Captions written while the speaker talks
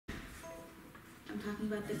I'm talking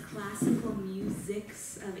about the classical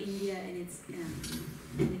musics of India and its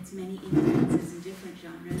many influences in different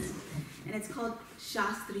genres. And it's called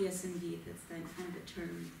Shastriya Sangeet. That's kind of the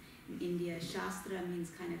term in India. Shastra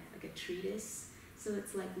means kind of like a treatise, so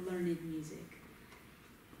it's like learned music.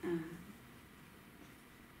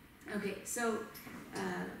 Okay, so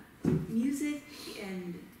music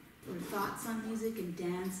or thoughts on music and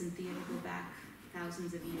dance and theater go back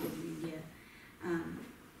thousands of years in India.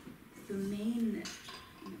 The main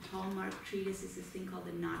hallmark treatise is this thing called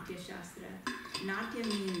the Natya Shastra. Natya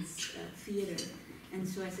means theater, and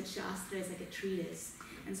so I said Shastra is like a treatise.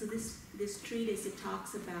 And so this treatise, it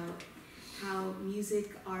talks about how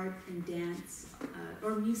music, art, and dance,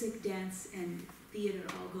 or music, dance, and theater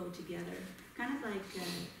all go together. Kind of like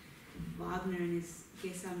Wagner and his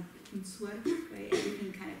Gesang Kunstwerk, right?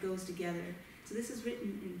 Everything kind of goes together. So this is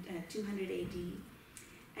written in 200 AD,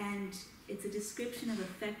 and it's a description of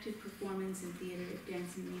effective performance in theater,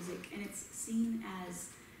 dance, and music, and it's seen as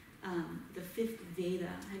the fifth Veda.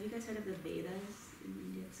 Have you guys heard of the Vedas in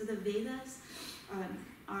India? So the Vedas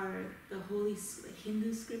are the holy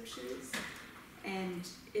Hindu scriptures, and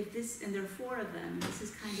there are four of them. And this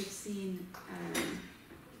is kind of seen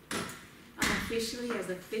unofficially as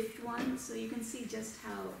the fifth one. So you can see just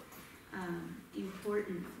how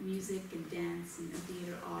important music and dance and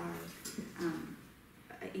theater are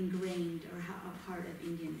ingrained or how a part of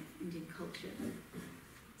Indian culture.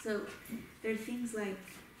 So there are things like,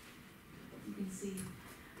 you can see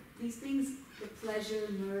these things, the pleasure,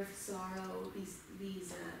 mirth, sorrow,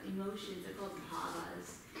 these emotions are called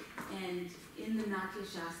bhavas. And in the Natya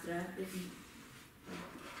Shastra, written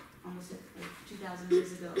almost 2,000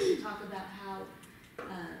 years ago, they talk about how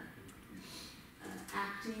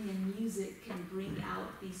acting and music can bring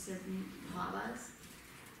out these certain bhavas.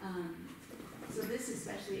 So this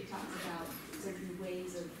especially, it talks about certain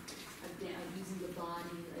ways of using the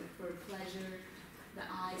body, like for pleasure, the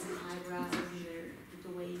eyes and eyebrows,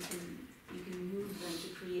 the way you can move them to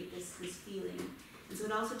create this feeling. And so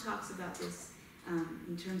it also talks about this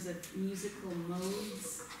in terms of musical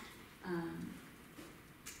modes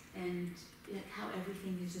and how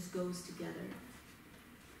everything just goes together.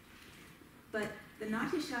 But the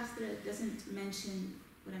Natya Shastra doesn't mention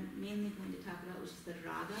what I'm mainly going to talk about, which is the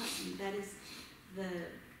raga, and that is the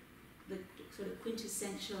sort of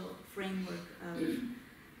quintessential framework of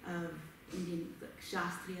Indian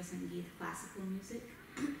Shastriya Sangeet, classical music.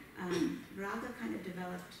 Raga kind of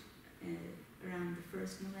developed around the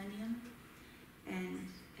first millennium. And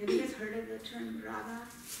have you guys heard of the term raga?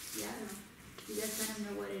 Yeah? Do you guys kind of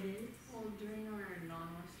know what it is? Well, during our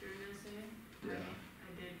non-Western essay,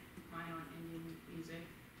 I did mine on Indian music,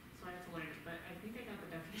 so I have to learn it, but I think I got the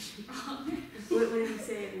definition wrong. What did you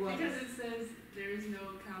say it was? Because it says there is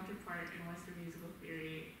no counterpart in Western musical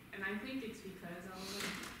theory, and I think it's because I was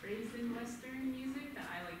raised in Western music that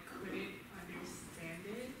I couldn't understand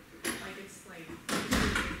it. It's a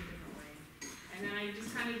different way, and then I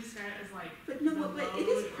just kind of describe it as But it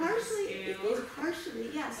is partially,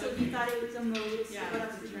 yeah. So okay. You thought it was a mode. Yeah, what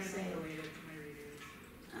else did you say? Related to my readers.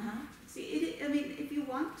 See, I mean, if you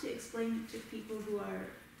want to explain it to people who are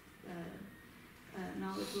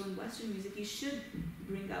knowledgeable in Western music, you should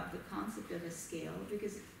bring up the concept of a scale,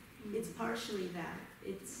 because it's partially that.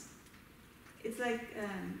 It's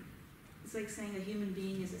like saying a human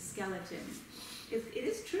being is a skeleton. It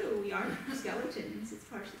is true, we are skeletons. It's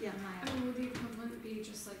partially, yeah, Maya. Would the equivalent be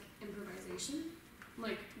just improvisation?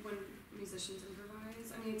 Like when musicians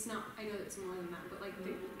improvise? I mean, it's not, I know it's more than that, but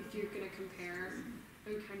if you're going to compare,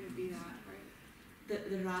 it would kind of be that, right?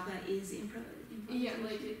 The raga is improvisation? Yeah,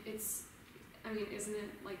 it's, I mean, isn't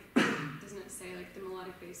it doesn't it say the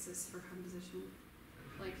melodic basis for composition?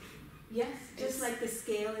 Yes, just like the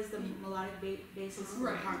scale is the melodic basis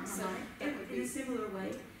for harmonic. So in a similar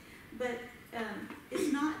way. But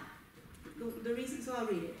it's not, the reason, so I'll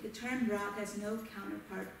read it. The term rag has no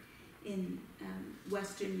counterpart in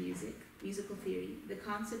Western musical theory. The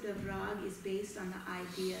concept of rag is based on the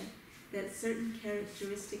idea that certain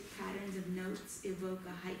characteristic patterns of notes evoke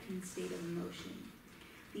a heightened state of emotion.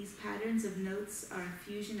 These patterns of notes are a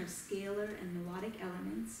fusion of scalar and melodic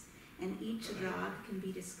elements, and each rag can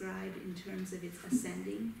be described in terms of its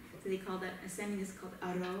ascending. So they call that, ascending is called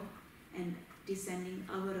aro, and descending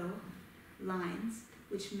avaro lines,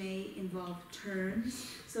 which may involve turns.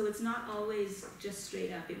 So it's not always just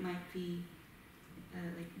straight up. It might be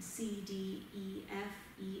C, D, E, F,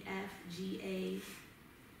 G, A,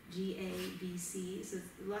 B, C. So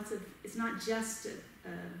it's not just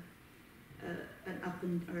an up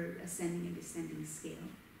or ascending and descending scale.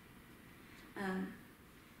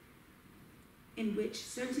 in which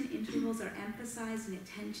certain intervals are emphasized and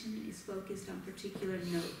attention is focused on particular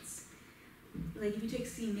notes. Like if you take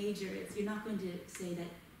C major, you're not going to say that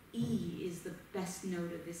E is the best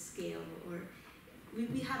note of this scale, or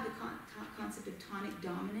we have the concept of tonic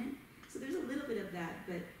dominant, so there's a little bit of that,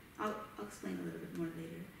 but I'll explain a little bit more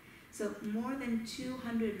later. So more than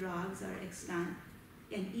 200 rags are extant,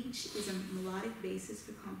 and each is a melodic basis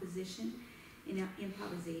for composition and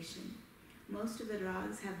improvisation. Most of the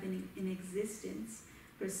rags have been in existence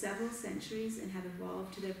for several centuries and have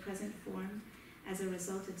evolved to their present form as a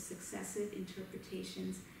result of successive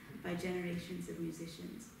interpretations by generations of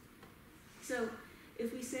musicians. So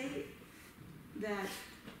if we say that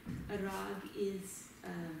a rag is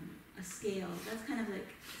a scale, that's kind of like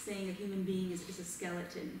saying a human being is a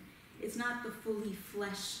skeleton. It's not the fully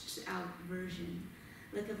fleshed out version.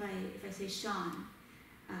 Like if I say Sean,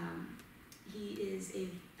 he is a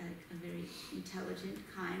very intelligent,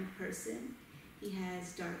 kind person. He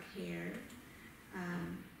has dark hair,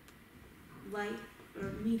 light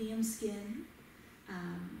or medium skin.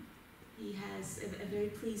 He has a very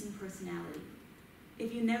pleasing personality.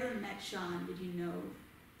 If you never met Sean, would you know?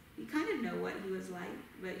 You kind of know what he was like,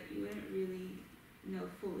 but you wouldn't really know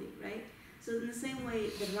fully, right? So in the same way,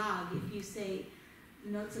 the rag, if you say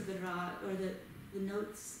the notes of the rag, or the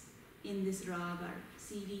notes in this rag are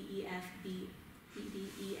C, D, E, F, B, D,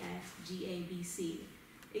 E, F, G, A, B, C.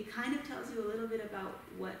 It kind of tells you a little bit about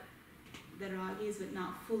what the rag is, but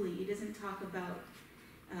not fully. It doesn't talk about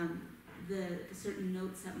the certain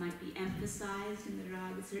notes that might be emphasized in the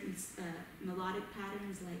rag, certain melodic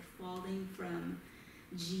patterns like falling from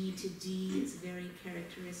G to D is very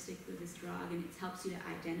characteristic of this rag, and it helps you to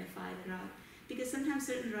identify the rag. Because sometimes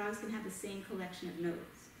certain rags can have the same collection of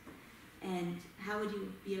notes. And how would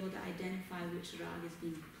you be able to identify which rag is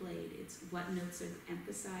being played? It's what notes are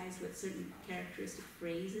emphasized, what certain characteristic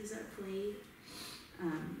phrases are played,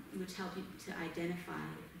 which help you to identify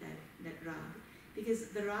that rag. Because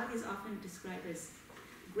the rag is often described as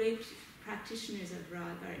great practitioners of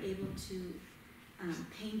rag are able to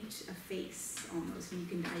paint a face almost,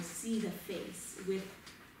 and I see the face with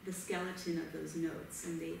the skeleton of those notes,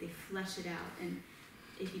 and they flesh it out. And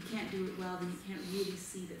if you can't do it well, then you can't really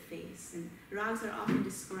see the face. And rags are often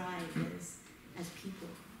described as people.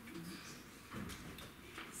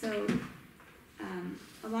 So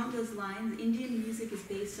along those lines, Indian music is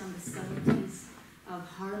based on the subtleties of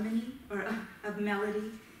harmony, or of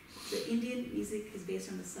melody. So Indian music is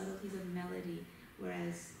based on the subtleties of melody,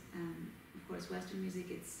 whereas, of course, Western music,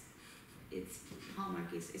 its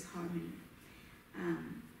hallmark is harmony.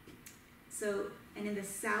 And in the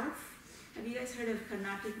South, have you guys heard of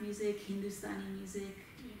Carnatic music, Hindustani music?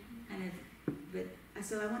 Yeah.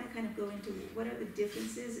 So I want to kind of go into what are the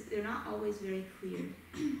differences. They're not always very clear.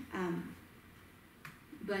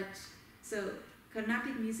 So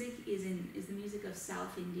Carnatic music is the music of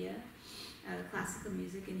South India, classical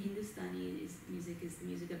music, and Hindustani music is the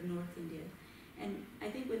music of North India. And I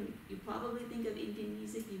think when you probably think of Indian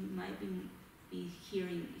music, you might be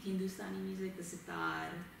hearing Hindustani music, the sitar.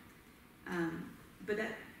 But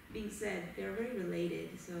that being said, they're very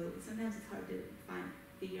related, so sometimes it's hard to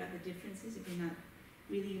figure out the differences if you're not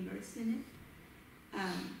really immersed in it.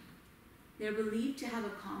 They're believed to have a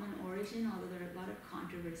common origin, although there are a lot of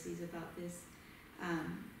controversies about this.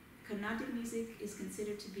 Carnatic music is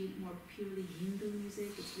considered to be more purely Hindu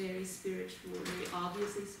music. It's very spiritual, very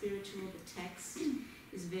obviously spiritual. The text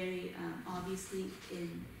is very obviously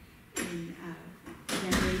in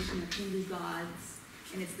veneration of Hindu gods,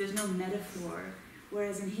 and there's no metaphor.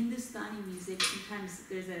 Whereas in Hindustani music, sometimes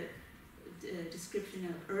there's a description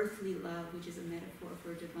of earthly love, which is a metaphor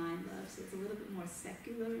for divine love. So it's a little bit more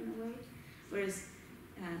secular in a way. Whereas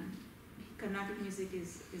Carnatic music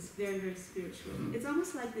is very, very spiritual. It's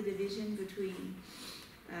almost like the division between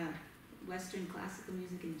Western classical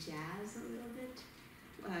music and jazz a little bit.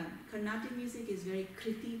 Carnatic music is very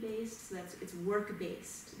kriti based, so it's work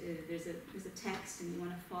based. There's a text and you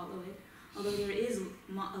want to follow it. Although there is a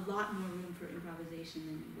lot more room for improvisation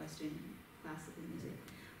than in Western classical music.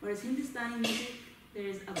 Whereas Hindustani music,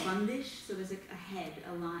 there's a bandish, so there's like a head,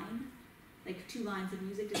 a line, like 2 lines of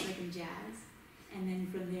music, just like in jazz. And then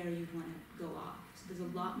from there you want to go off. So there's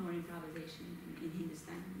a lot more improvisation in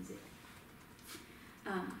Hindustani music.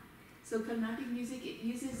 So Carnatic music, it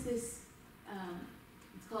uses this,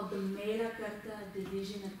 it's called the Mera Karta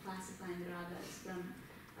division of classifying the ragas from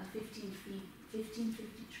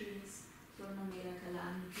 1553's Swarna Mera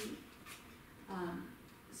Kalaniti.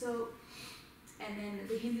 And then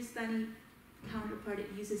the Hindustani counterpart, it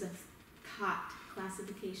uses a Tat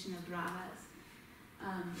classification of ragas.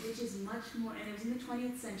 Which is much more, and it was in the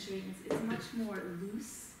 20th century, and it's much more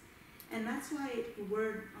loose, And that's why the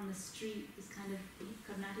word on the street is kind of,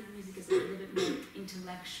 Carnatic music is a little bit more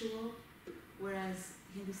intellectual, whereas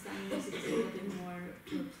Hindustani music is a little bit more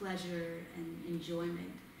for pleasure and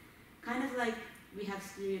enjoyment. Kind of like we have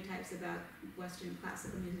stereotypes about Western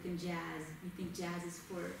classical music and jazz. We think jazz is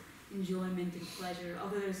for enjoyment and pleasure,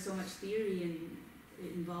 although there's so much theory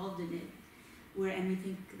involved in it. And we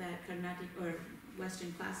think that Carnatic or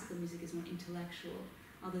Western classical music is more intellectual,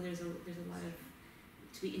 although there's a lot of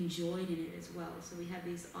to be enjoyed in it as well. So we have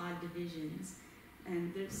these odd divisions,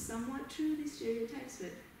 and they're somewhat true, these stereotypes,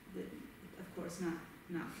 but of course not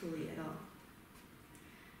fully at all.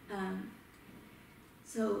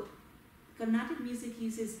 So Carnatic music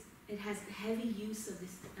has heavy use of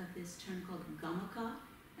this term called gamaka,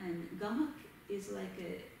 and gamak is like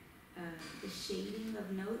the shading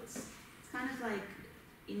of notes. It's kind of like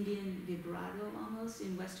Indian vibrato almost.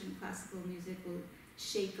 In Western classical music, will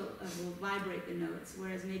vibrate the notes,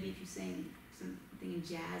 whereas maybe if you sing something in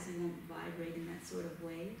jazz, it won't vibrate in that sort of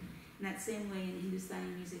way. In that same way, in Hindustani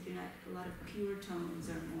music, a lot of pure tones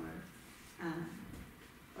are more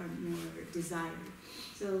desired.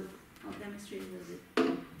 So I'll demonstrate a little bit.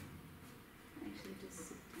 Actually, just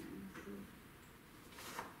sit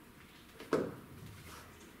down.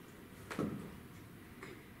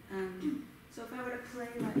 So if I were to play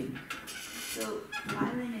so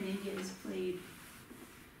violin in India is played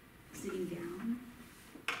sitting down.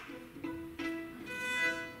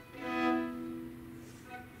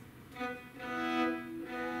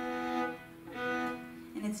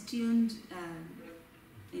 And it's tuned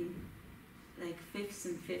in like fifths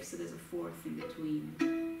and fifths, so there's a fourth in between.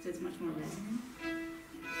 So it's much more resonant.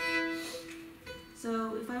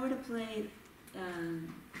 So if I were to play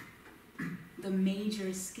the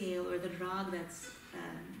major scale, or the rag that's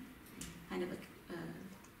kind of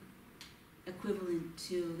equivalent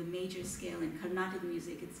to the major scale in Carnatic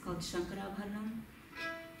music, it's called Shankarabharanam.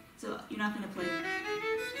 So you're not going to play,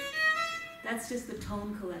 that's just the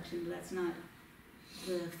tone collection, but that's not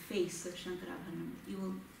the face of Shankarabharanam.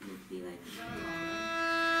 You'll be like,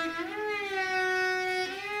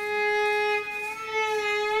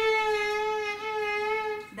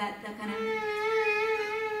 that kind of,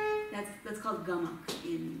 that's called gamak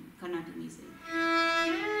in Carnatic music.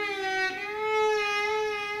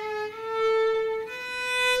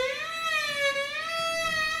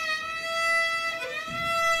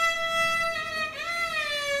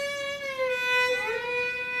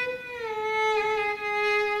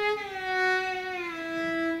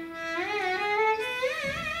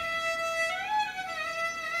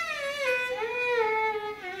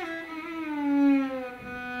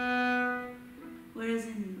 Whereas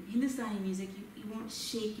in Hindustani music, you won't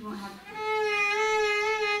shake, you won't have...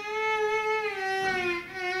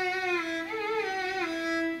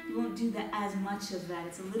 You won't do that as much of that.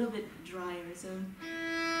 It's a little bit drier. So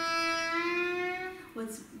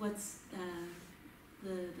what's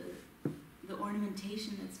the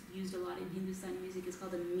ornamentation that's used a lot in Hindustani music is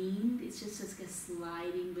called a meend. It's just like a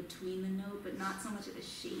sliding between the note, but not so much of a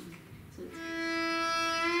shake. So it's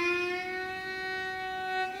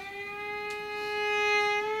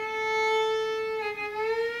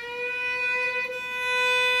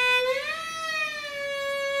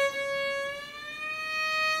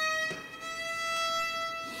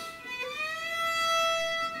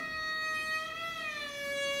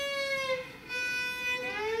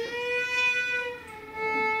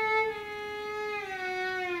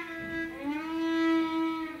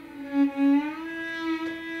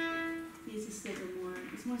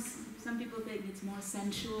some people think it's more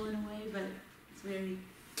sensual in a way, but it's very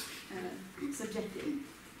subjective.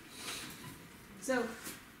 So,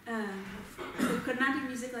 Carnatic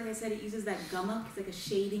music, like I said, it uses that gamak. It's like a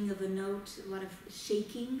shading of the note, a lot of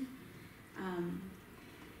shaking.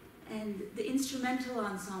 And the instrumental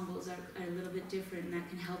ensembles are a little bit different, and that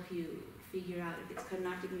can help you figure out if it's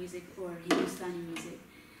Carnatic music or Hindustani music.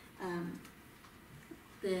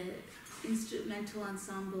 The instrumental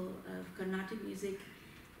ensemble of Carnatic music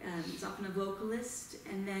is often a vocalist,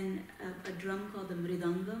 and then a drum called the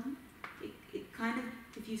mridangam. It kind of,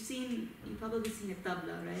 if you've probably seen a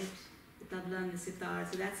tabla, right? The tabla and the sitar.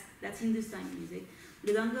 So that's Hindustani music.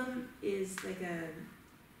 Mridangam is like a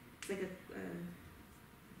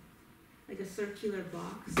circular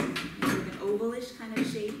box, with an ovalish kind of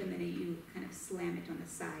shape, and then you kind of slam it on the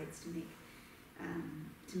sides to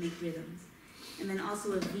make rhythms. And then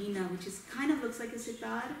also a veena, which is kind of looks like a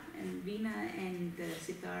sitar, and veena and the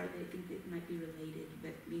sitar, they think it might be related,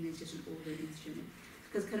 but veena is just an older instrument.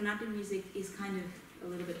 Because Carnatic music is kind of a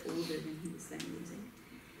little bit older than Hindustani music.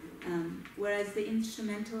 Whereas the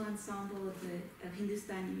instrumental ensemble of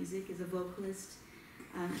Hindustani music is a vocalist,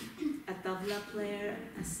 a tabla player,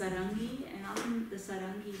 a sarangi, and often the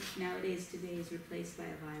sarangi nowadays today is replaced by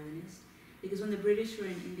a violinist, because when the British were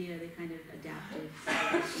in India, they kind of adapted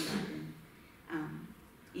Latin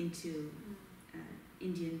into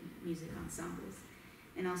Indian music ensembles.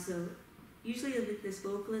 And also, usually this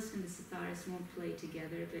vocalist and the sitarist won't play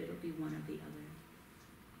together, but it'll be one or the other.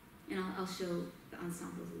 And I'll show the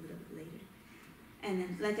ensembles a little bit later. And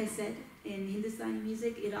then, like I said, in Hindustani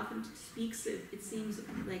music, it often speaks, it seems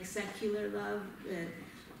like secular love,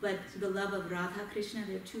 but the love of Radha Krishna,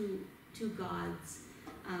 they're two gods.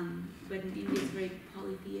 But in India, it's very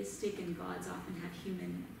polytheistic, and gods often have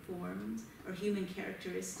human forms or human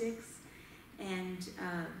characteristics. And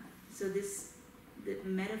so the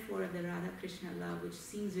metaphor of the Radha Krishna love, which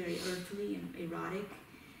seems very earthly and erotic,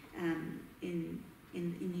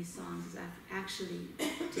 in these songs, is actually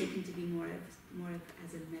taken to be more of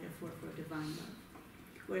as a metaphor for divine love.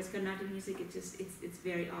 Whereas Carnatic music, it's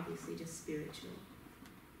very obviously just spiritual.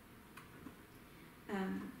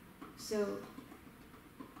 So,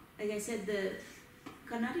 like I said, the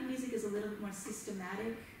Carnatic music is a little bit more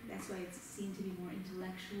systematic. That's why it's seen to be more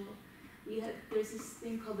intellectual. There's this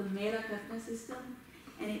thing called the Mera Karta system,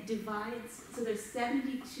 and it divides. So there's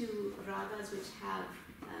 72 ragas which have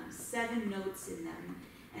 7 notes in them,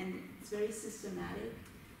 and it's very systematic.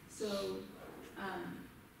 So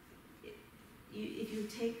if you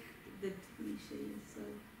take the, let me show you. So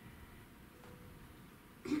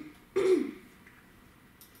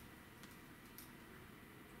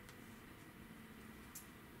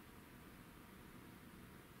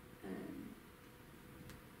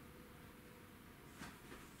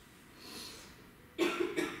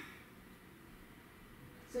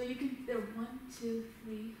so you can, there are 1, 2,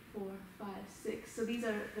 3, 4, 5, 6. So these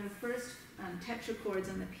are the first tetrachords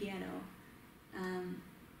on the piano.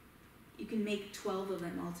 You can make 12 of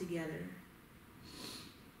them all together,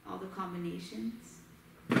 all the combinations.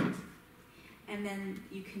 And then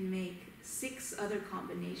you can make 6 other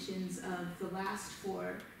combinations of the last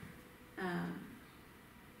 4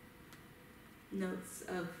 notes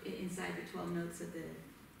of inside the 12 notes of the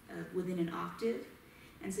within an octave.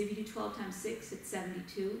 And so if you do 12 times 6, it's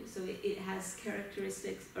 72. So it has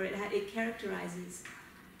characteristics, or it characterizes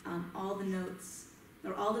all the notes,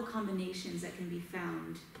 or all the combinations that can be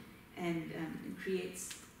found, and it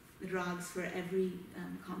creates rags for every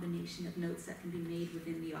combination of notes that can be made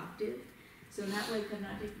within the octave. So in that way,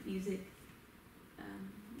 Carnatic music,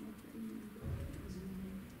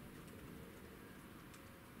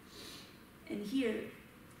 and here,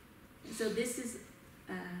 so this is,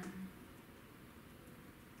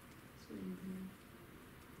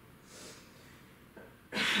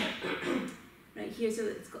 right here, so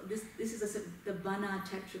it's called, this is the Bana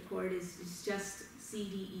tetrachord is just C,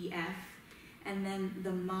 D, E, F, and then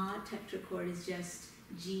the Ma tetrachord is just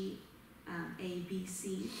G, A, B,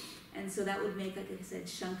 C, and so that would make, like I said,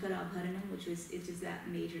 Shankara Bharanam, which is that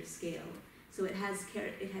major scale. So it has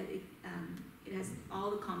it has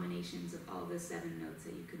all the combinations of all the 7 notes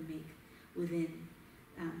that you could make within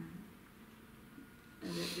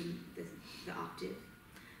the octave.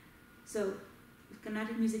 So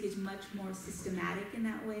Carnatic music is much more systematic in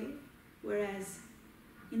that way, whereas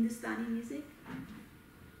Hindustani music,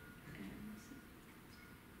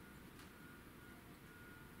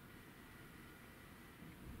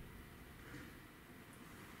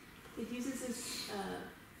 it uses this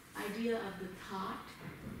idea of the thought,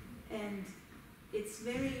 and it's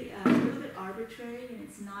very a little bit arbitrary, and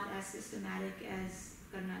it's not as systematic as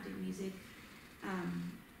Carnatic music.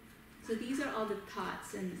 So these are all the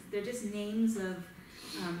thoughts, and they're just names of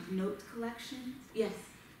note collections. Yes?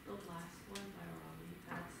 The last one by Ravi,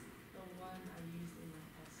 that's the one I used in my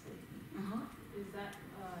essay. Uh-huh. Is that,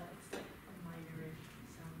 it's like a minorish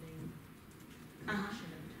sounding Uh-huh. collection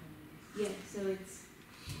of tones. Yeah, so it's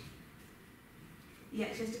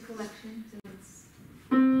just a collection. So it's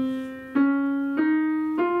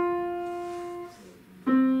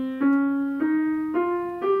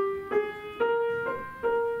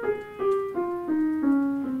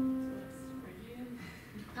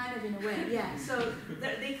kind of in a way, yeah. So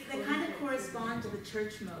they kind of correspond to the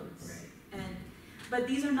church modes, Right. but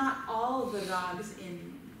these are not all the rags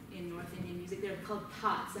in North Indian music. They're called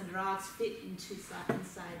thoughts, and rags fit inside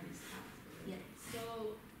these thoughts. Yeah.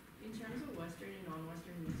 So, in terms of Western and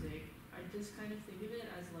non-Western music, I just kind of think of it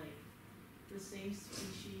as like the same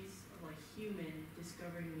species of like human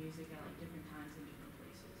discovering music at like different times in different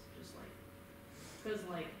places. Just like, because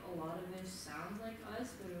like a lot of this sounds like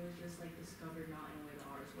us, but it was just like discovered not in a way that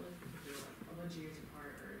ours was, because they were like a bunch of years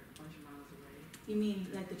apart or a bunch of miles away. You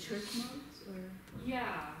mean like the church modes, or?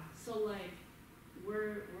 Yeah. So like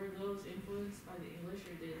were those influenced by the English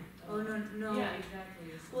or did? Oh no. Yeah,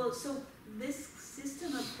 exactly. So- Well, so this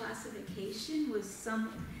system of classification was a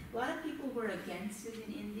lot of people were against it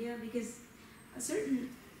in India because a certain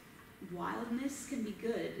wildness can be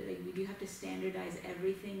good. Like you have to standardize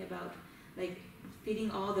everything about like fitting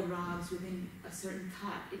all the rags within a certain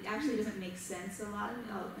cut. It actually doesn't make sense a lot, and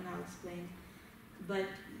I'll explain. But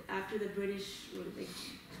after the British were like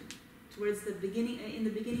towards the beginning, in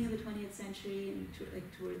the beginning of the 20th century and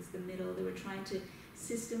towards the middle, they were trying to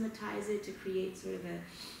systematize it to create sort of a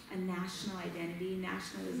national identity.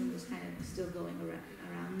 Nationalism was kind of still going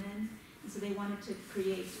around then. And so they wanted to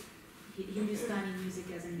create Hindustani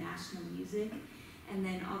music as a national music. And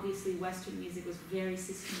then obviously Western music was very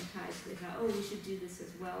systematized. They thought, oh, we should do this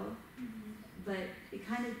as well. But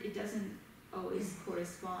it doesn't always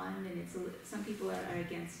correspond, and some people are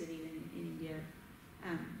against it even in India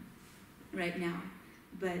right now.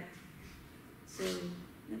 But so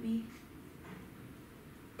let me.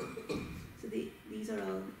 So these are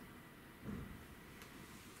all.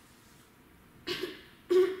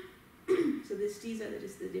 So these are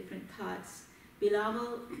just the different thoughts.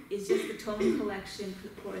 Bilawal is just the tone collection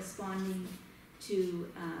corresponding to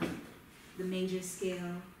the major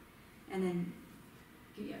scale, and then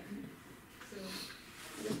so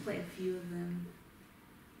I'll just play a few of them.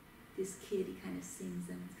 This kid, he kind of sings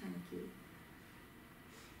them. It's kind of cute.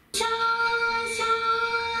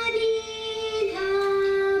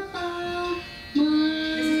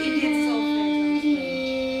 This is Indian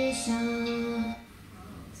solfege.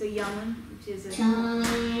 So Yaman, which is a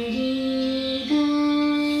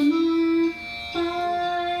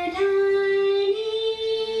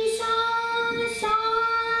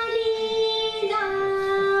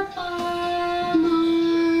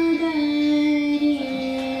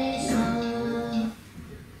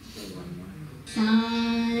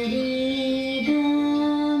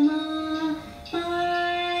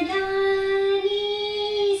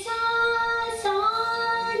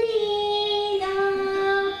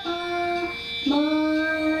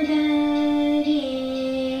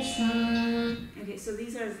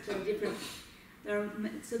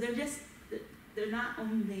they're not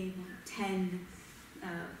only 10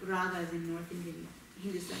 ragas in North Indian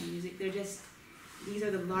Hindustani music. These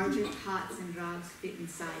are the larger thoughts and rags fit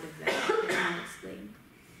inside of that. I'll explain.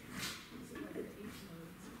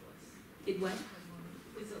 It what?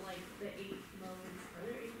 Is it like the 8 modes? Are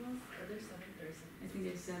there 8 modes? Are there 7 or 7? I think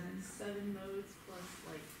there's 7. 7 modes plus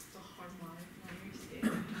like the harmonic minor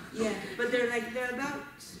scale. Yeah, but they're about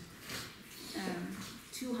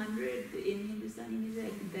 200 in Hindustani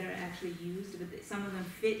music that are actually used, but some of them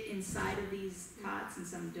fit inside of these thoughts and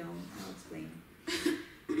some don't. I'll explain.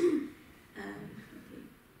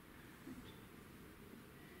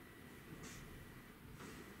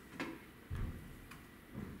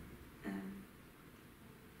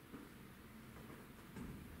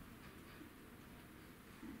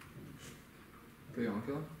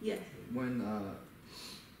 Priyanka? Yes. When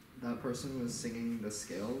that person was singing the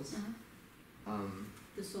scales,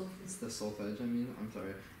 the solfege. The solfege, I mean, I'm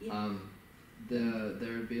sorry. Yeah.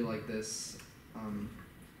 There would be like this,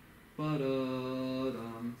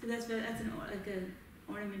 ba-da-dum. So that's an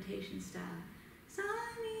ornamentation style. Sa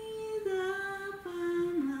ni da pa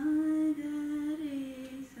ma ga re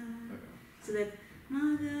sa. Okay. So that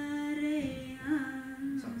ma ga re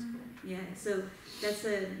Sounds cool. Yeah. So that's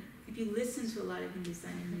if you listen to a lot of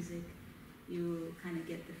Hindustani music, you will kind of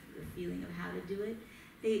get the feeling of how to do it.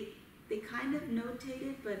 They kind of notate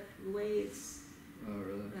it, but the way it's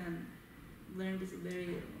really? Learned is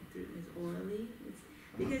orally.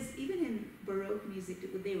 Because even in Baroque music,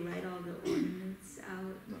 would they write all the ornaments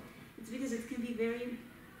out? No. It's because it can be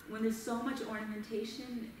when there's so much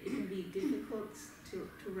ornamentation, it can be difficult to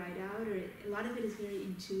write out, or a lot of it is very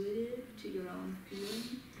intuitive to your own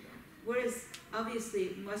feeling. Whereas,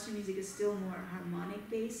 obviously, Western music is still more harmonic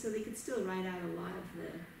based, so they could still write out a lot of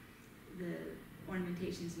the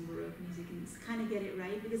ornamentations in Baroque music and kind of get it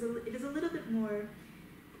right, because it is a little bit more,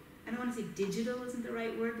 I don't want to say digital isn't the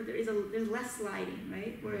right word, but there's less sliding,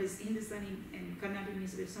 right? Whereas Hindustani and Carnatic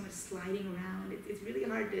music, there's so much sliding around. It's really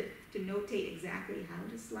hard to notate exactly how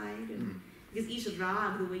to slide, because each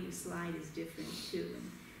rag, the way you slide is different too.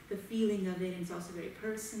 And the feeling of it, and it's also very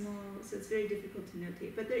personal, so it's very difficult to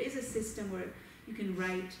notate. But there is a system where you can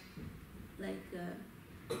write, like,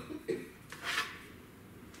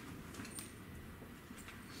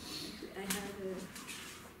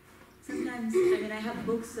 sometimes, I have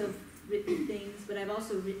books of written things, but I've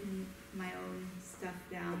also written my own stuff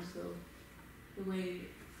down, so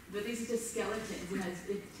but these are just skeletons,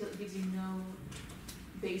 it gives you no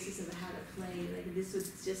basis of how to play. Like, this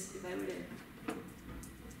was just, if I were to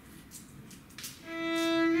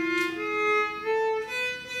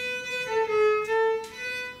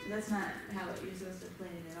that's not how you're supposed to play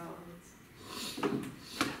it at all. It's,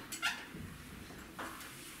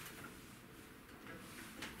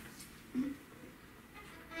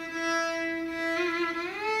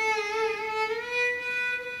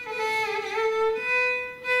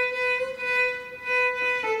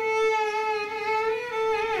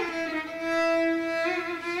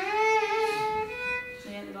 so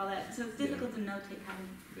you have all that. So it's difficult to notate how to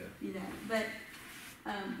Yeah. do that. But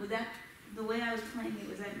would that, the way I was playing it,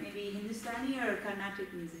 was that maybe Hindustani or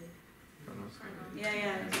Carnatic music?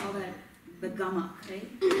 Yeah, it's all that, the gamak,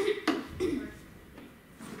 right? Did you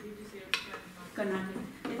say it was Carnatic.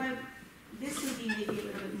 If I, this would be maybe a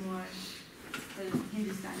little bit more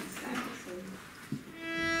Hindustani style. So,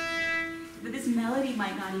 but this melody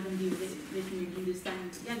might not even be written in Hindustani.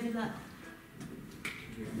 Yeah, good luck.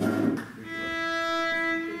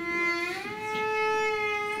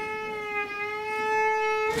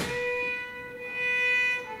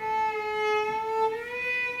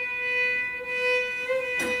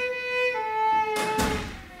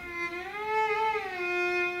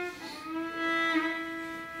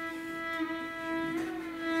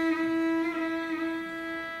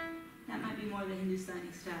 That might be more the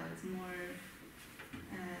Hindustani style. It's more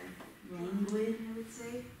languid, I would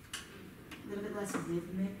say. A little bit less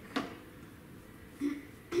rhythmic.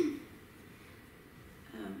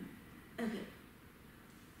 Okay.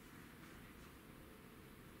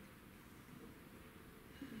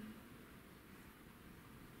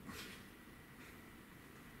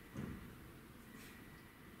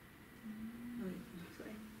 Oh, wait,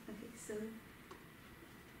 sorry. Okay, so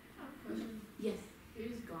Question. yes,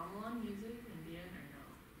 Is gamelan music Indian or no?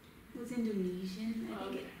 it's Indonesian. I Oh,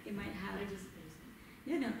 think okay. it might have. I just based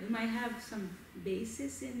Yeah, no, it might have some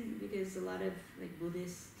basis in, because a lot of like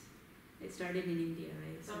Buddhist, it started in India,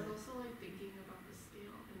 right? So I was also like thinking about the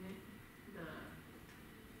scale and it, the,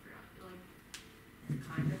 like,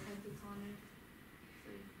 kind of pentatonic. It's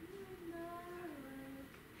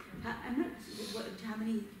like, I'm not. What? How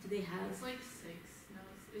many do they have? it's like 6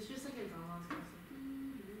 notes. It's just like a gamelan scale.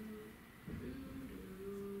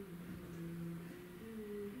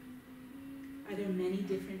 It's Are there many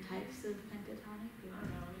different types of pentatonic? I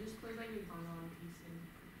don't know. It just plays like a gamelan piece in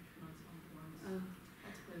notes on forms. Oh,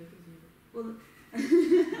 That's play the kazoo. well, I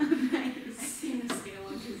nice. sing the scale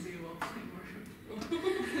on kazoo while playing more.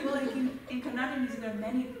 Well, like in Carnatic music, there are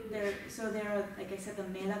many. There are, like I said, the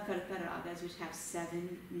Mela Karka ragas, which have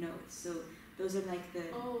 7 notes. So those are like the.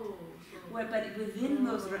 Oh. Well, but within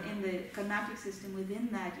those, in the Carnatic system, within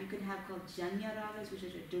that, you can have called Janya ragas, which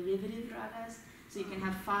are derivative ragas. So you can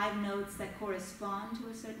have 5 notes that correspond to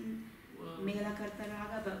a certain Whoa. Mela Karta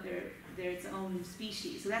raga, but they're its own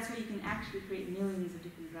species. So that's where you can actually create millions of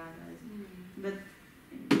different ragas. But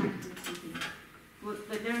in practically speaking, well,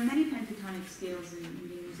 but there are many pentatonic scales in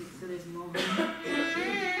Indian music. So there's Mohan.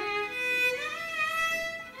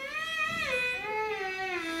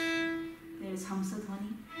 There's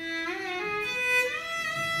Hamsadhwani.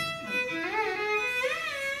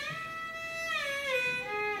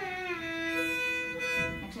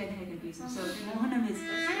 Actually, I think I confused them. So Mohanam is.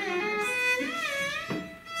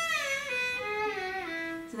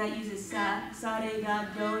 So that uses sa re ga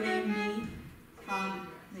do re mi,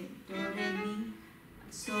 do re mi,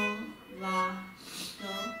 so la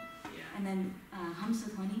do, Yeah. and then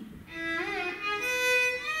Hamsadhwani.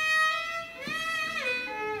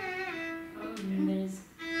 Okay. And there's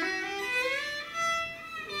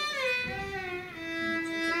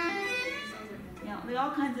there are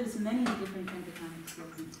all kinds of, so many different pentatonic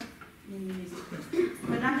scales in Indian music.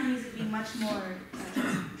 But not music being much more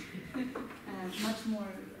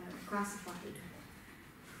classified.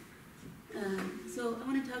 So I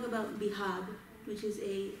want to talk about bihag, which is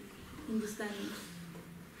a Hindustani.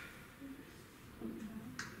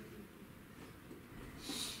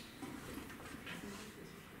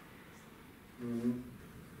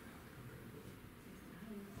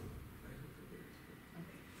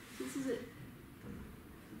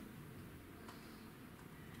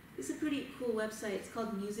 This is a pretty cool website. It's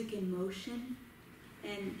called Music in Motion,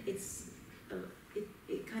 and it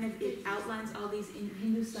outlines all these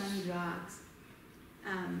Hindustani rags.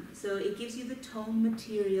 So it gives you the tone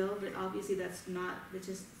material, but obviously that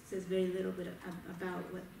just says very little bit about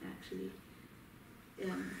what actually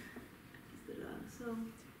is the rag. So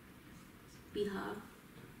bihag.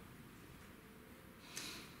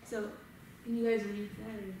 So can you guys read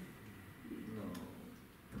that? Or? No.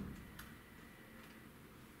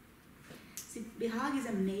 See, bihag is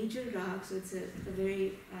a major rag, so it's a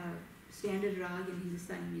very standard rag in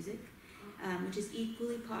Hindustani music. which is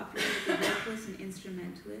equally popular with the vocalists and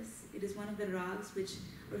instrumentalists. It is one of the rags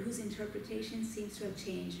whose interpretation seems to have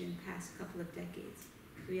changed in the past couple of decades.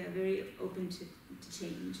 So yeah, very open to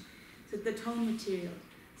change. So the tone material.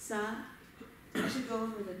 Sa, I should go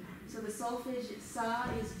over so the solfege, sa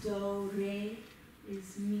is do, re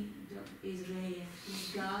is mi, do, is re,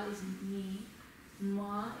 ga is mi,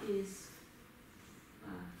 ma is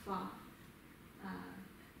fa.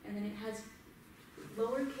 And then it has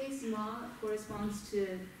lowercase ma corresponds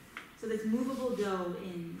to, so there's movable do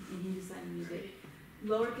in Hindustani music.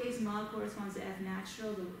 Lowercase ma corresponds to F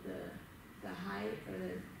natural, the high, or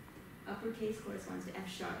the uppercase corresponds to F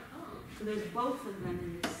sharp. Oh. So there's both of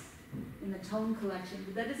them in the tone collection,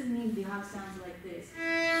 but that doesn't mean bihag sounds like this.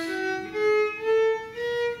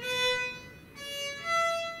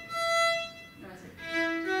 No,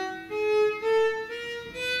 sorry.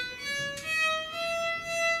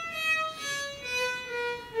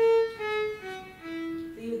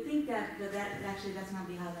 So you would think that actually that's not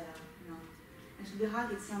bihag at all. No. Actually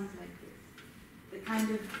bihag, it sounds like this. The kind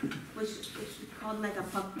of, which is called like a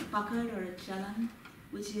pakad or a chalan,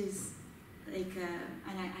 which is like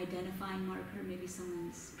an identifying marker, maybe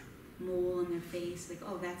someone's mole on their face, like,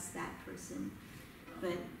 oh, that's that person.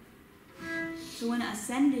 But, so when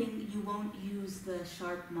ascending, you won't use the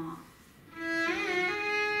sharp ma. So,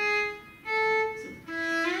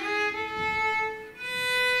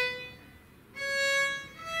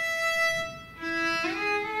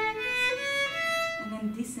 and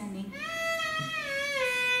then descending.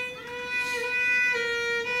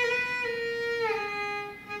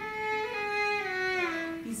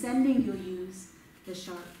 Descending, you'll use the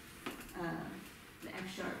sharp, the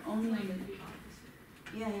F sharp, only Like on the the,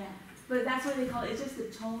 opposite. yeah. But that's what they call it. It's just the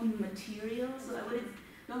tone material. So I wouldn't,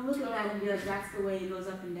 don't look at that and be like, that's the way it goes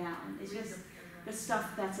up and down. It's just the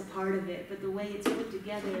stuff that's a part of it. But the way it's put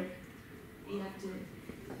together, you have to,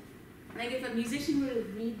 like if a musician were to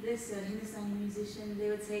read this, a Hindustani musician, they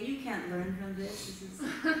would say, you can't learn from this.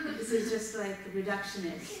 This is just like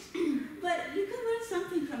reductionist. But you can learn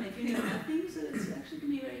something from it if you know nothing, so it's actually can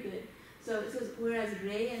be very good. So it says, whereas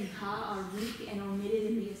re and ha are weak and omitted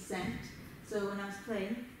in the ascent. So when I was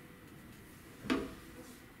playing, I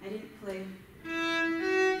didn't play, I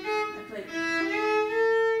played,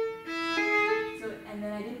 so, and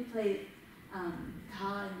then I didn't play ha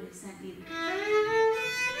in the ascent either.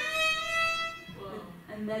 Whoa.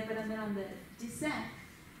 And then on the descent,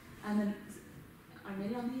 and then are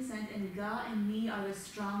made on the ascent, and ga and mi are the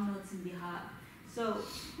strong notes in bihag. So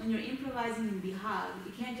when you're improvising in bihag,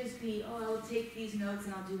 it can't just be, oh, I'll take these notes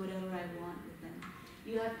and I'll do whatever I want with them.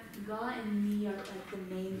 You have ga and mi are like the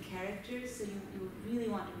main characters, so you really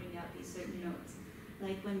want to bring out these certain notes.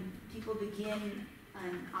 Like when people begin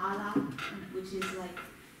an ala, which is like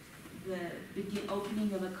the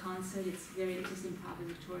opening of a concert, it's just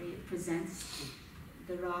improvisatory. It presents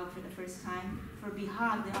the rag for the first time. For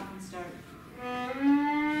bihag, they often start.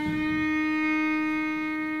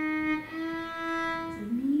 So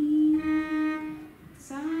mi,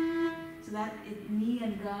 sa. So that mi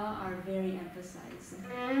and ga are very emphasized.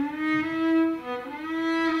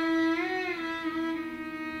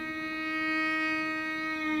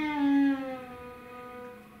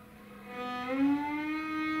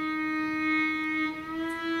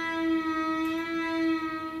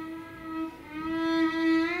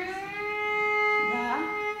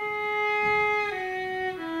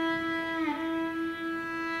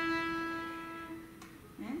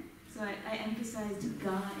 I emphasized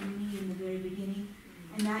ga and mi in the very beginning,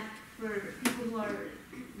 and that for people who are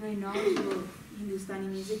very knowledgeable of Hindustani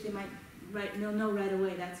music, they'll know right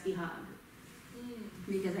away that's bihag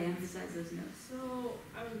because I emphasize those notes. So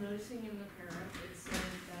I was noticing in the paragraph it said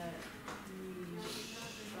that the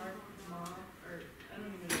sharp ma, or I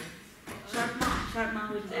don't even know. Sharp ma,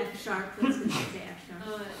 which is F sharp. Let's say F sharp.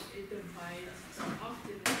 It divides so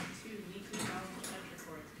often into two neatly balanced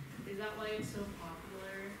tetrachords. Is that why it's so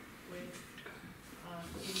popular with in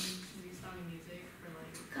Hindustani music for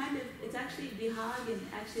like? Kind of. It's actually bihag and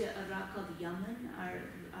actually a rag called yaman are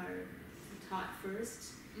taught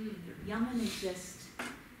first. Yaman is just.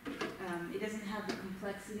 It doesn't have the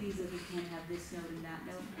complexities of you can't have this note and that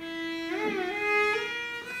note.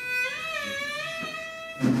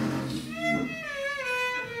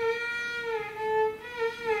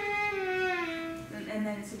 And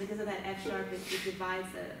then, so because of that F sharp, it divides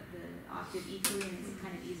the octave equally, and it's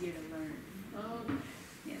kind of easier to learn. Oh,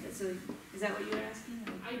 Yeah, so is that what you were asking?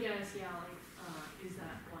 I guess, yeah, like, is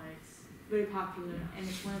that why it's Very popular, and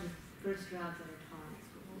it's one of the first rags that are taught.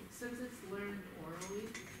 since it's learned orally,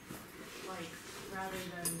 like, rather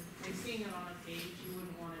than like seeing it on a page, you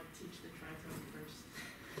wouldn't want to teach the tritone first.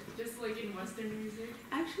 Just like in Western music.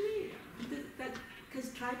 Actually, Yeah. that because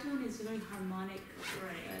tritone is a very harmonic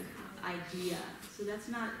Right. idea, so that's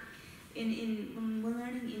not. When we're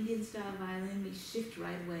learning Indian style violin, we shift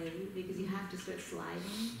right away because you have to start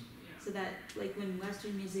sliding. Yeah. So that, like when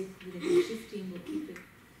Western music, with the shifting, we'll keep it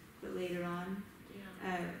for later on.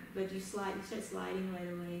 Yeah. But you start sliding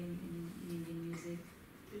right away in Indian music.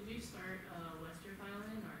 Did you start Western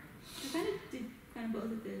violin or? I kind of did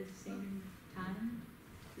both at the same time.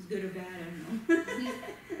 It was good or bad, I don't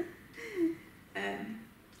know.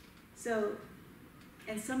 So,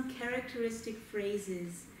 and some characteristic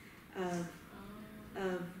phrases of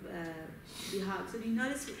bihag. So do you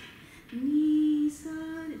notice ni sa?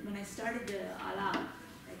 When I started the alap,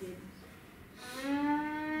 I did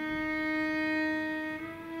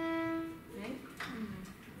right,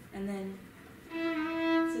 and then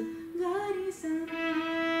so ga di sa.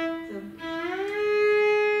 So,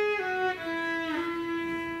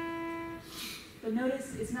 but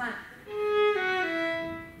notice it's not.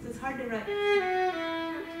 So it's hard to write.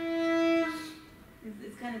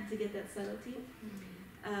 It's kind of to get that subtlety.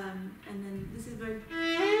 And then this is where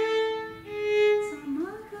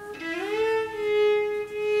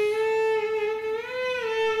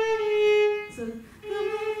so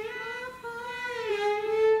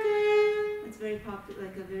it's very popular,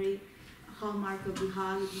 like a very hallmark of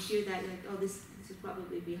bihag. If you hear that, you're like, oh, this is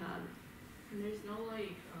probably bihag. And there's no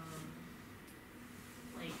like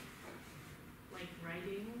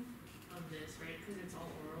writing of this, right? Because it's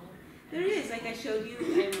all oral. There is, like I showed you,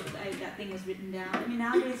 that thing was written down. I mean,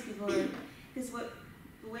 nowadays people are, because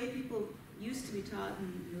the way people used to be taught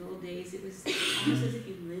in the old days, it was almost as if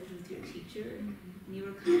you lived with your teacher, and you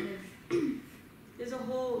were kind of, there's a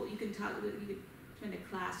whole, you could spend a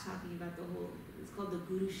class talking about the whole, it's called the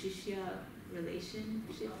Guru-Shishya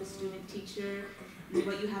relationship, the student-teacher, and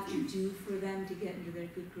what you have to do for them to get into their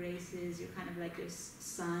good graces. You're kind of like their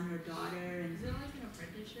son or daughter, and Is it like an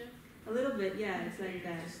apprenticeship? a little bit, yeah, it's like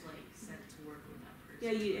You're that. just like sent to work with that person.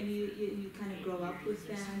 Yeah, you kind of grow up with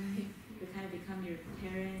them. They kind of become your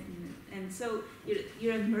parent, and so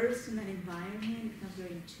you're immersed in that environment. It becomes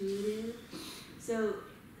very intuitive. So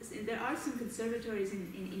there are some conservatories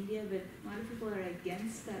in India, but a lot of people are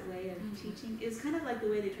against that way of teaching. It's kind of like the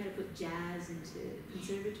way they try to put jazz into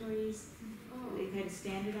conservatories. Oh. They kind of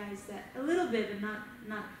standardize that a little bit, but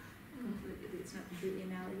not completely. It's not completely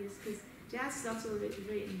analogous because jazz is also a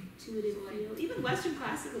very intuitive feel. Even Western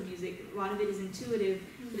classical music, a lot of it is intuitive,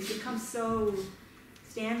 but it becomes so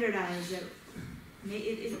standardized that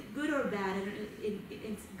it's good or bad.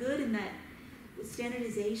 It's good in that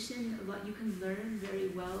standardization of what you can learn very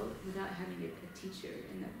well without having a teacher,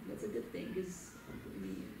 and that's a good thing because I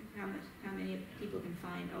mean, how many people can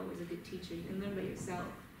find always a good teacher? You can learn by yourself.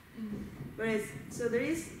 Whereas, so there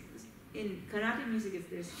is, in Carnatic music,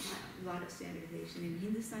 there's a lot of standardization. In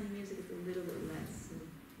Hindustani music, it's a little bit less, so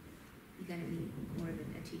you kind of need more of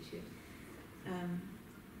a teacher.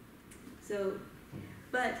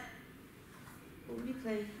 But well, I'll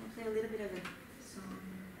play a little bit of a song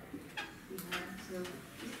we have, so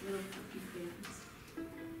just a little few things.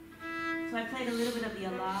 So I played a little bit of the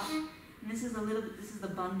alap, and this is the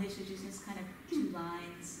bandish, which is just kind of 2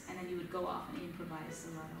 lines, and then you would go off and improvise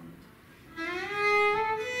a lot on it.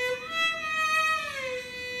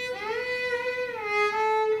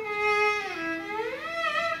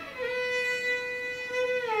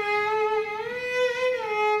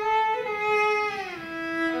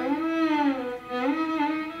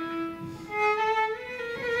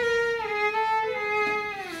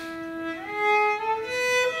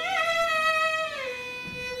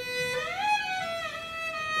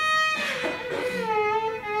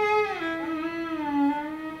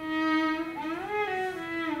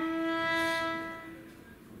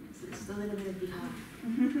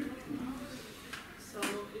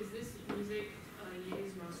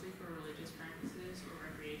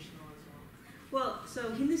 So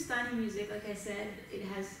Hindustani music, like I said, it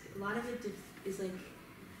has a lot of it is like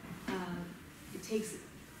it takes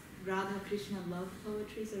Radha Krishna love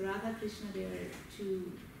poetry. So Radha Krishna,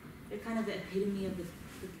 they're kind of the epitome of the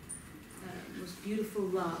most beautiful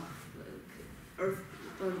love, or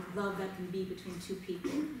love that can be between 2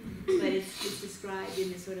 people. But it's described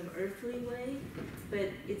in this sort of earthly way,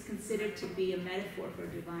 but it's considered to be a metaphor for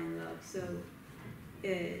divine love. So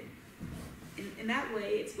in that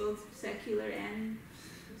way, it's both secular and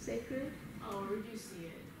sacred. Oh, where do you see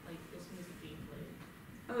it? Like this music being played?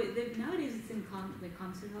 Oh, nowadays it's in like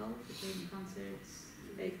concert halls. They play in concerts.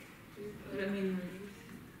 Like, I mean,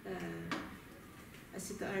 I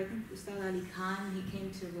think Ustad Ali Khan, he came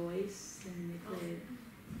to Royce and they played.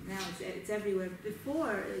 now it's everywhere.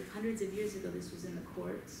 Before, like hundreds of years ago, this was in the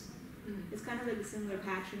courts. Mm. It's kind of like a similar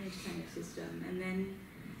patronage kind of system. And then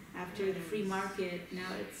after the free market,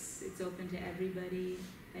 now it's open to everybody.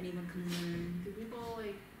 Anyone can learn. Do people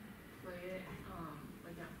like play it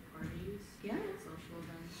like at parties? Yeah. At social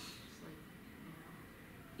events? Just like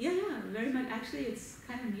Yeah, very much. Actually, it's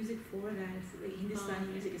kind of music for that. It's like Hindustani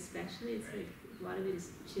okay. music, especially. It's like a lot of it is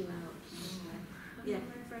chill out. Yeah.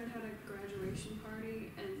 My friend had a graduation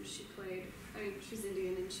party and she played, I mean, she's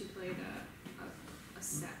Indian and she played a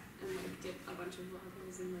set and like did a bunch of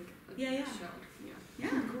ragas and like a Yeah. show. Yeah.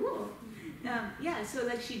 Yeah, cool. Yeah, so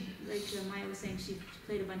like Maya was saying, she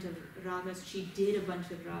played a bunch of ragas. She did a bunch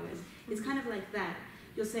of ragas. It's kind of like that.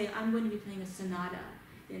 You'll say, I'm going to be playing a sonata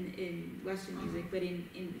in Western music, but in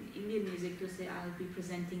Indian music, you'll say, I'll be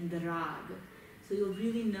presenting the rag. So you'll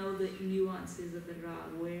really know the nuances of the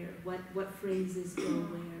rag, what phrases go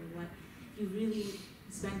where, you really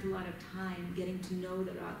spent a lot of time getting to know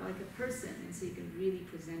the rag like a person, and so you can really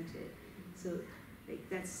present it. So like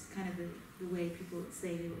that's kind of the way people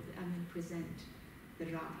say, I'm going to present the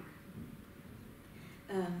rag.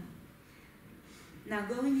 Now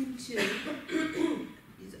going into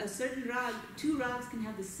a certain rag, two rags can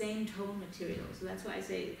have the same tone material, so that's why I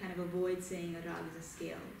say kind of avoid saying a rag is a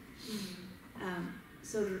scale.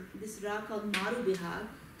 So this rag called Maru Bihag,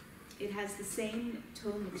 it has the same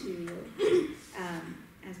tone material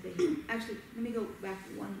as Bihag. Actually, let me go back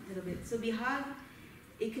one little bit. So Bihag,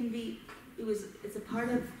 it's a part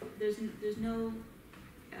of, there's no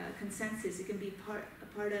consensus. It can be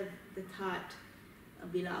a part of the Tat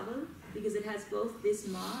Bilawal, because it has both this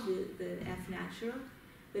Ma, the F natural,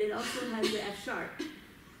 but it also has the F sharp.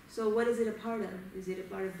 So what is it a part of? Is it a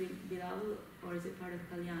part of Bilawal or is it part of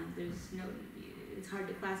Kalyan? It's hard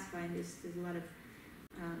to classify, and there's a lot of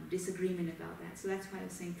disagreement about that. So that's why I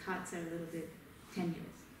was saying Tats are a little bit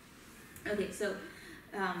tenuous. Okay, so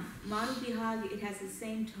Maru Bihag, it has the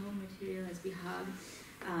same tone material as Bihag,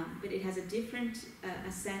 but it has a different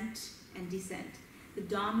ascent and descent. The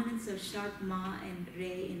dominance of sharp Ma and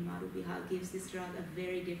Re in Maru Bihag gives this rag a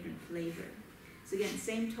very different flavor. So again,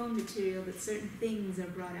 same tone material, but certain things are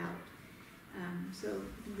brought out. So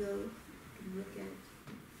you can look at.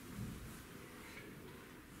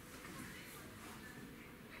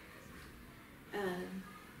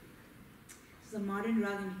 So the modern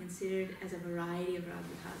rag can be considered as a variety of rag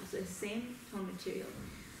bihag. So the same tone material.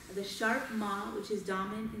 The sharp Ma, which is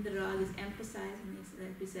dominant in the rag, is emphasized, and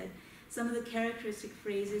like we said, some of the characteristic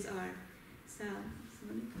phrases are. So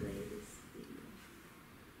let me play this video.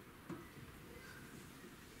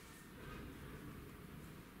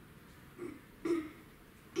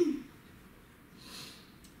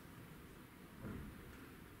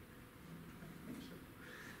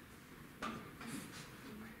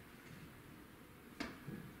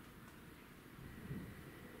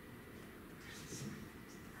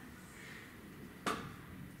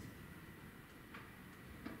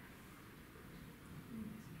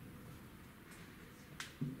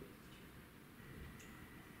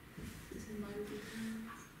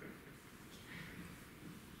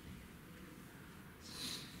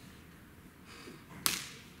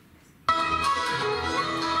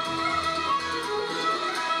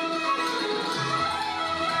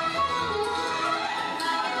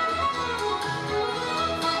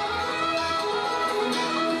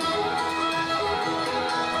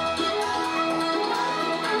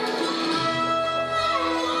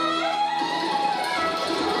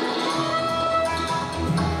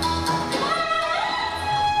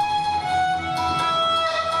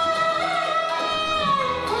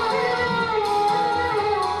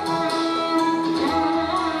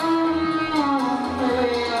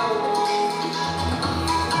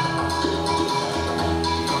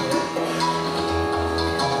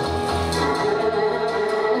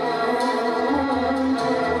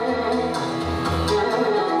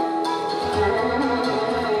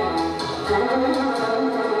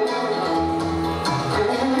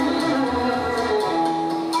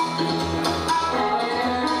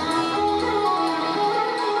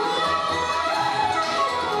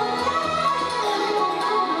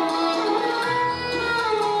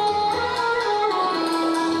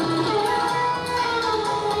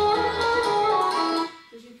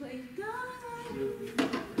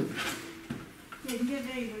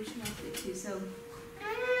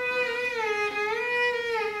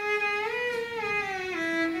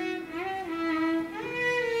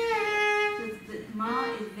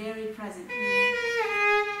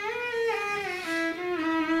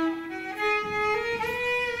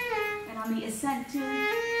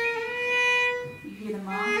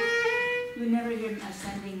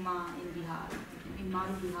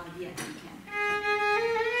 Maru Bihag yet, you can.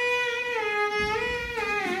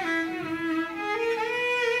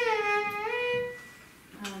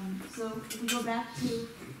 So if we go back to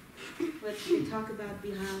what we talk about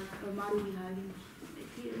Bihag or Maru Bihag right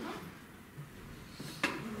here.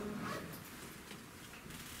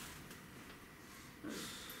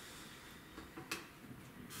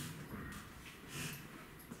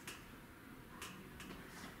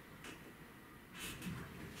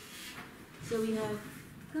 So we have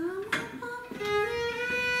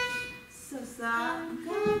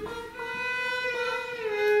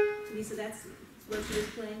so that's what she was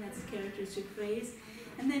playing, that's the characteristic phrase.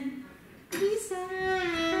 And then Risa,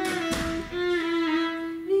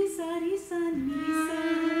 Risa, Risa,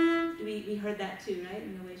 Risa. We heard that too, right?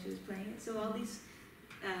 In the way she was playing it. So all these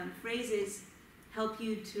phrases help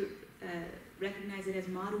you to recognize it as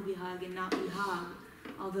Maru Bihag and not Bihag,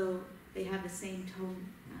 although they have the same tonal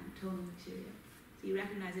material. So you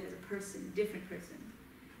recognize it as a person, different person.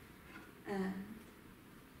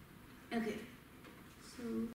 Okay, so